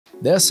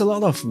There's a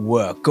lot of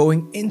work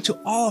going into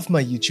all of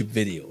my YouTube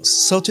videos,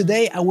 so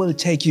today I will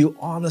take you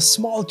on a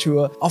small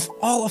tour of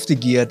all of the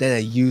gear that I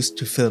use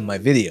to film my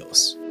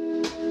videos.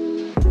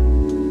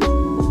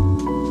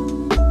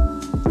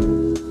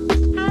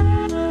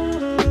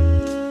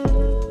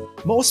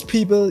 Most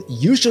people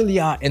usually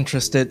are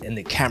interested in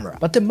the camera,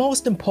 but the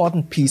most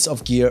important piece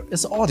of gear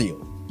is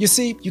audio. You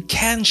see, you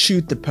can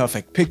shoot the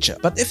perfect picture,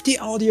 but if the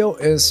audio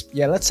is,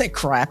 let's say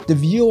crap, the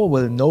viewer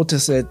will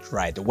notice it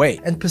right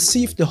away and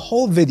perceive the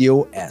whole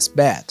video as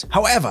bad.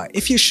 However,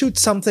 if you shoot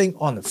something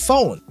on a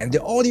phone and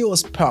the audio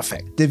is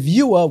perfect, the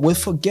viewer will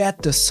forget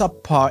the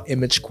subpar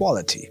image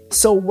quality.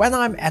 So when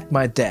I'm at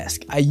my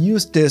desk, I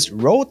use this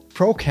Rode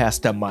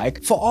Procaster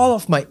mic for all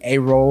of my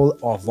A-roll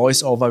or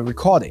voiceover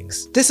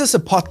recordings. This is a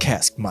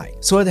podcast mic,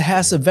 so it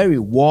has a very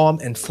warm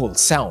and full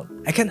sound.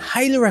 I can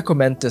highly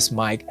recommend this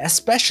mic,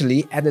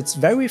 especially at its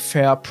very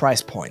fair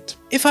price point.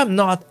 If I'm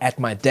not at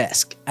my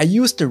desk, I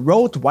use the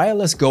Rode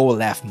Wireless Go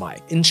lav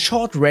mic. In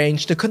short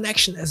range, the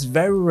connection is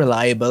very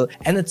reliable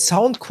and its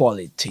sound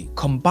quality,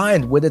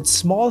 combined with its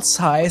small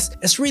size,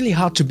 is really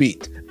hard to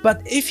beat.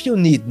 But if you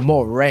need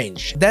more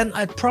range, then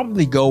I'd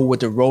probably go with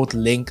the Rode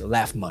Link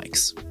lav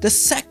mics. The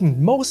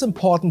second most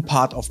important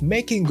part of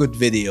making good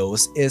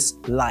videos is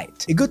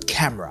light. A good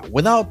camera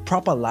without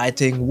proper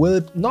lighting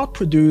will not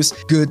produce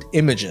good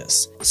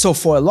images. So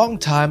for a long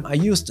time I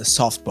used a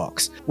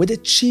softbox with a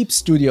cheap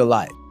studio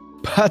light.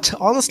 But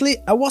honestly,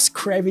 I was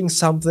craving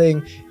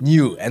something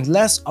new and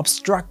less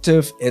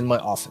obstructive in my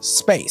office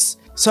space.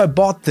 So I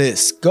bought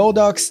this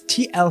Godox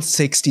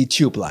TL60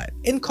 tube light.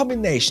 In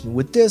combination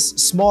with this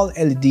small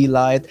LED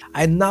light,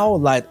 I now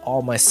light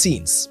all my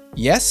scenes.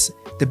 Yes,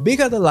 the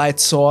bigger the light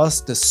source,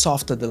 the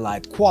softer the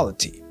light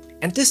quality.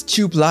 And this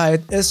tube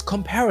light is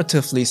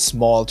comparatively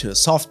small to a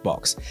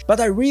softbox, but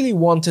I really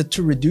wanted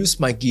to reduce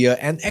my gear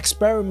and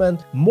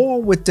experiment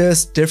more with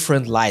this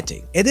different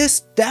lighting. It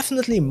is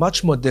definitely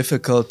much more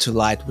difficult to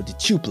light with the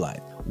tube light.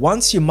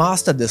 Once you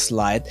master this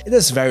light, it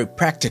is very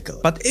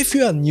practical, but if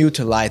you are new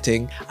to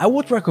lighting, I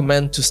would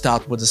recommend to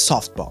start with a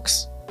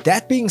softbox.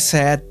 That being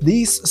said,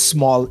 these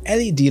small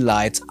LED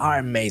lights are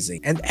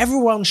amazing and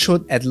everyone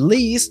should at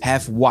least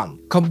have one.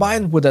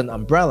 Combined with an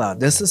umbrella,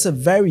 this is a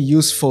very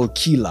useful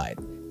key light.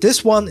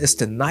 This one is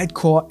the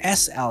Nightcore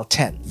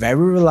SL10, very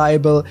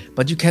reliable,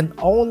 but you can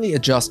only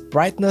adjust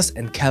brightness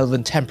and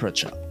Kelvin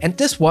temperature. And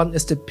this one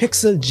is the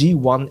Pixel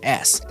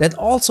G1S, that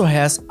also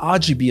has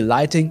RGB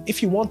lighting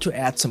if you want to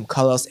add some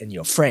colors in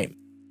your frame.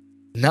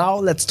 Now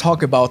let's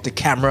talk about the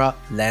camera,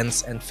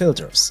 lens and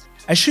filters.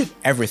 I shoot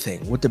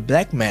everything with the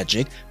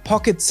Blackmagic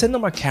Pocket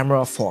Cinema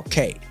Camera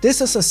 4K. This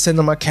is a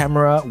cinema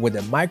camera with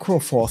a micro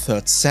four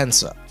thirds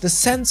sensor. The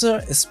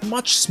sensor is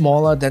much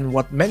smaller than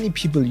what many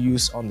people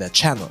use on their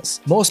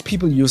channels. Most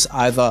people use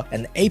either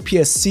an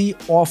APS-C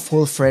or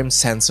full-frame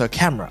sensor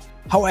camera.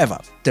 However,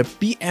 the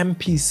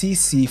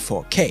BMPCC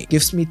 4K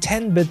gives me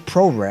 10-bit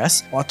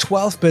ProRes or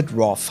 12-bit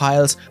RAW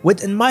files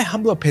with, in my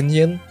humble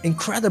opinion,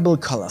 incredible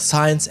color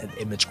science and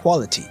image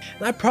quality.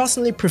 And I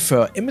personally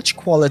prefer image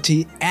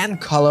quality and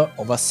color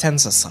over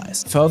sensor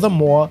size.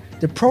 Furthermore,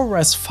 the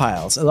ProRes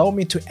files allow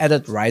me to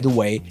edit right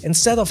away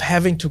instead of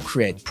having to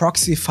create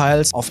proxy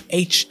files of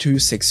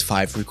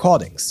H.265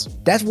 recordings.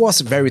 That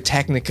was very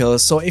technical,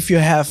 so if you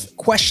have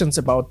questions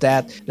about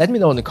that, let me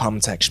know in the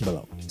comment section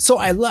below. So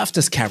I love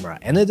this camera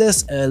and it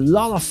is a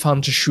lot of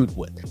fun to shoot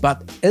with,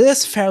 but it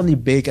is fairly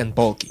big and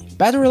bulky.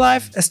 Battery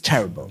life is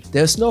terrible.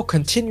 There is no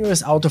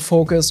continuous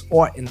autofocus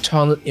or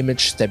internal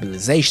image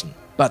stabilization.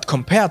 But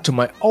compared to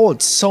my old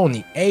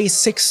Sony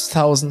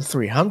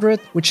a6300,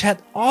 which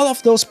had all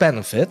of those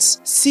benefits,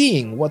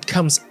 seeing what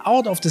comes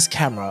out of this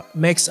camera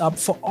makes up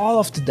for all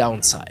of the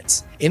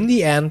downsides. In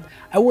the end,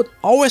 I would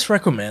always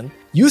recommend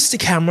use the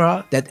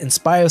camera that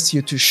inspires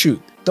you to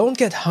shoot. Don't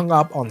get hung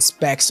up on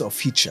specs or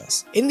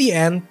features. In the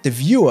end, the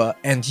viewer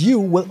and you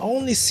will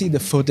only see the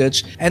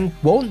footage and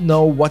won't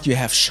know what you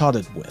have shot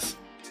it with.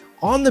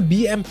 On the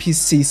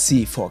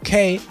BMPCC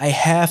 4K, I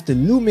have the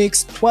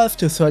Lumix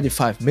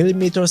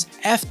 12-35mm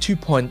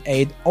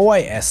f2.8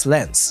 OIS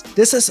lens.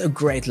 This is a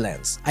great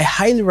lens. I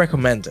highly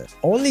recommend it.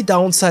 Only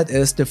downside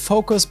is the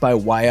focus by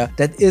wire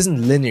that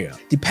isn't linear.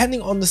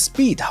 Depending on the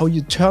speed how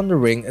you turn the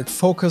ring, it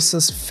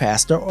focuses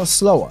faster or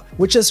slower,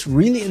 which is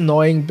really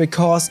annoying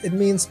because it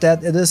means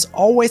that it is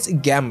always a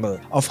gamble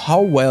of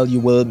how well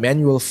you will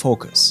manual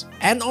focus.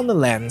 And on the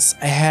lens,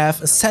 I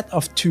have a set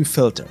of two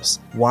filters.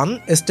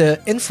 One is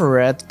the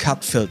infrared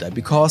cut filter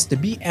because the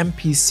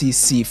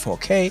BMPCC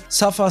 4K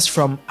suffers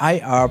from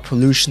IR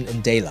pollution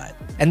in daylight.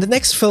 And the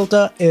next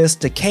filter is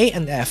the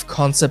K&F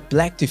Concept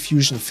Black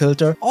Diffusion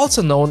Filter,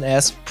 also known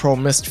as Pro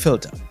Mist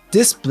Filter.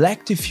 This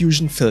black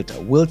diffusion filter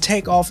will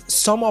take off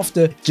some of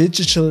the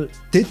digital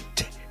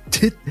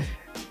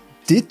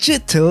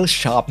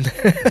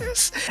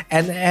sharpness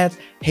and add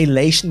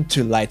halation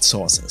to light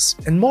sources.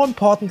 And more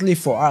importantly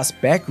for us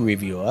back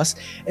reviewers,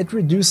 it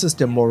reduces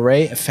the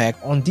moire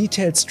effect on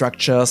detailed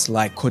structures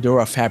like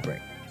Cordura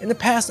fabric. In the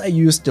past I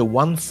used the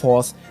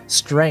 1/4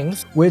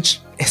 strength, which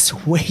is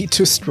way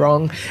too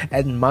strong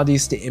and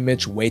muddies the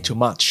image way too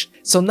much.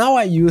 So now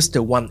I use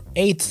the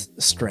 1/8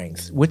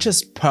 strength, which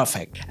is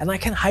perfect and I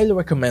can highly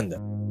recommend it.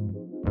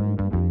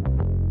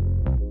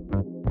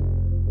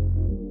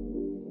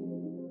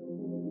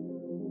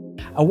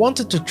 I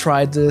wanted to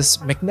try this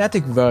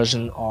magnetic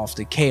version of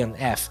the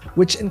K&F,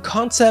 which in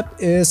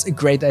concept is a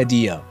great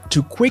idea,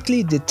 to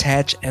quickly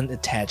detach and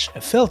attach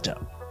a filter.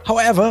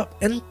 However,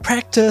 in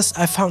practice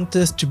I found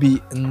this to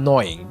be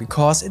annoying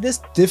because it is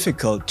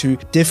difficult to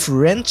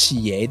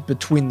differentiate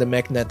between the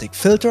magnetic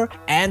filter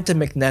and the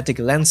magnetic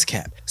lens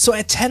cap, so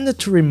I tended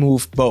to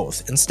remove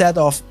both instead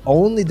of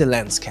only the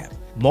lens cap.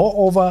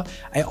 Moreover,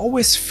 I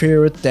always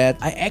feared that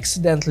I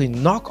accidentally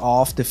knock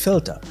off the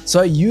filter,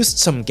 so I used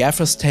some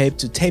gaffer's tape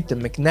to tape the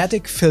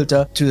magnetic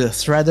filter to the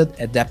threaded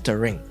adapter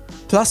ring.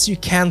 Plus you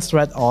can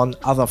thread on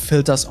other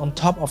filters on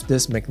top of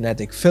this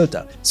magnetic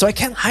filter, so I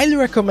can highly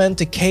recommend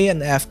the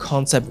K&F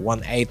Concept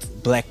 1/8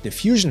 Black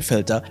Diffusion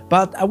filter,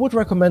 but I would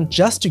recommend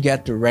just to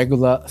get the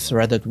regular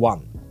threaded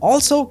one.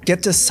 Also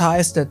get the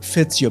size that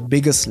fits your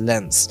biggest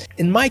lens.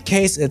 In my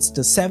case it's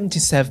the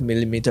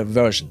 77mm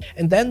version,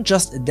 and then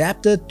just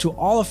adapt it to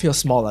all of your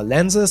smaller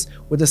lenses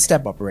with a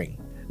step-up ring.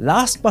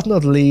 Last but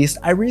not least,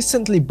 I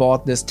recently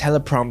bought this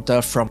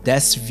teleprompter from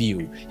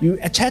DesView. You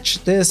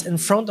attach this in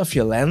front of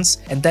your lens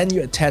and then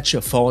you attach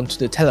your phone to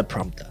the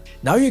teleprompter.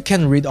 Now you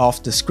can read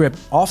off the script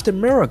off the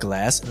mirror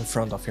glass in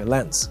front of your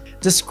lens.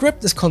 The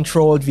script is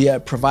controlled via a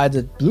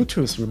provided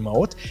Bluetooth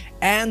remote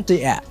and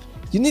the app.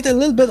 You need a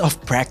little bit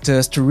of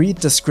practice to read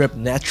the script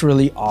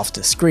naturally off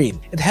the screen.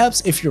 It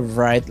helps if you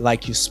write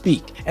like you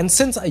speak, and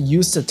since I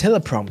use the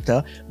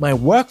teleprompter, my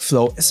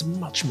workflow is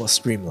much more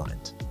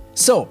streamlined.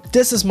 So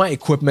this is my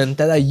equipment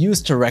that I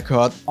use to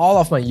record all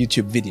of my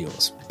YouTube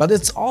videos, but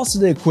it's also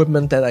the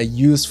equipment that I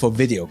use for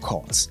video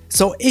calls.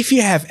 So if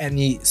you have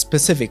any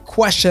specific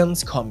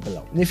questions, comment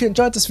below. And if you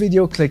enjoyed this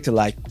video, click the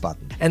like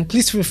button. And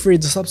please feel free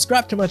to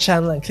subscribe to my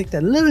channel and click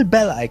that little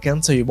bell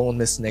icon so you won't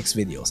miss the next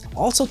videos.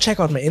 Also check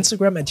out my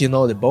Instagram at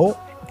YouKnowTheBeau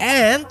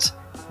and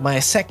my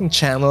second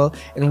channel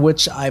in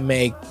which I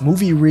make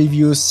movie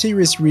reviews,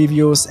 series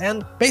reviews,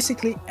 and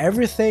basically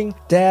everything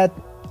that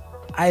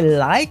I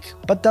like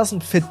but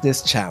doesn't fit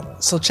this channel,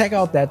 so check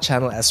out that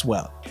channel as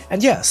well.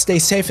 And yeah, stay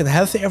safe and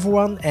healthy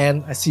everyone,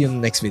 and I see you in the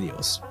next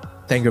videos.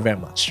 Thank you very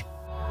much.